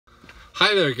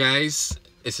Hi there guys,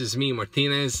 this is me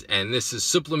Martinez and this is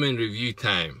supplement review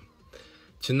time.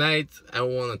 Tonight I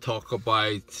want to talk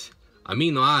about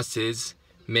amino acids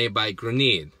made by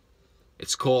Granade.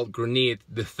 It's called Granade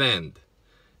Defend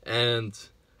and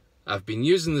I've been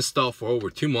using this stuff for over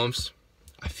 2 months.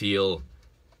 I feel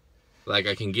like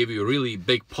I can give you a really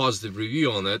big positive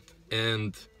review on it,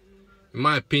 and in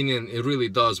my opinion it really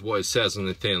does what it says on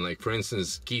the tin. Like for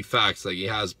instance, key facts, like it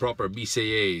has proper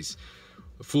BCAAs,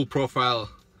 full profile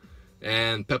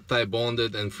and peptide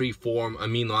bonded and free form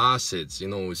amino acids. You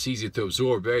know, it's easy to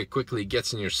absorb, very quickly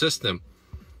gets in your system,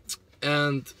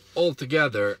 and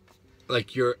altogether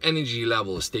like your energy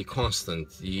levels stay constant.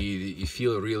 You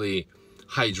feel really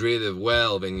hydrated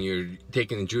well when you're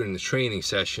taking it during the training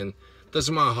session.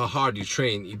 Doesn't matter how hard you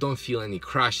train, you don't feel any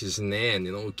crashes in the end.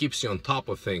 You know, it keeps you on top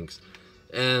of things.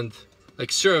 And like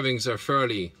servings are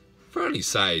fairly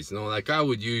sized. You know, like I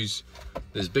would use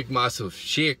this big massive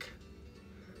shake.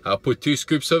 I'll put 2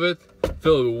 scoops of it,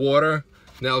 fill it with water,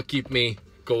 and that'll keep me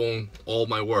going all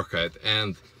my workout.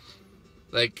 And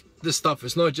like this stuff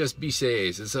is not just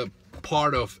BCAAs, it's a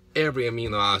part of every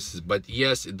amino acid, but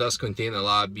yes, it does contain a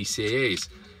lot of BCAAs.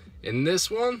 In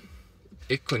this one,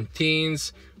 it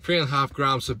contains 3.5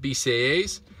 grams of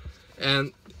BCAAs,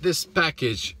 and this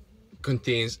package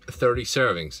contains 30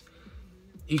 servings.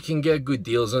 You can get good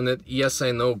deals on it. Yes,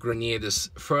 I know Granade is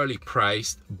fairly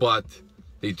priced, but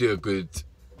they do a good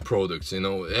products. You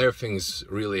know, everything's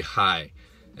really high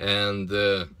and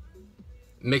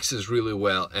mixes really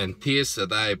well, and taste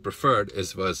that I preferred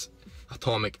was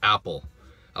atomic apple.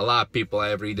 A lot of people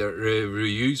I've read their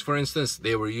reviews, for instance,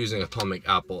 they were using atomic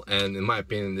apple, and in my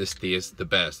opinion this tastes the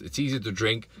best. It's easy to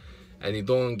drink and you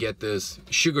don't get this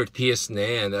sugar taste in the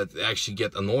end that actually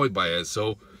get annoyed by it.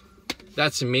 So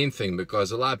that's the main thing,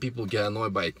 because a lot of people get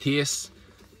annoyed by taste,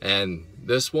 and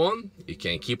this one you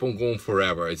can keep on going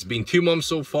forever. It's been 2 months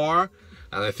so far,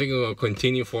 and I think I'm going to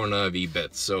continue for another wee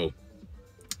bit. So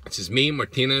this is me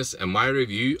Martinez and my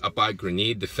review about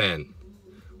Granade Defend.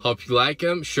 Hope you like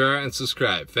them, share and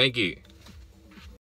subscribe. Thank you.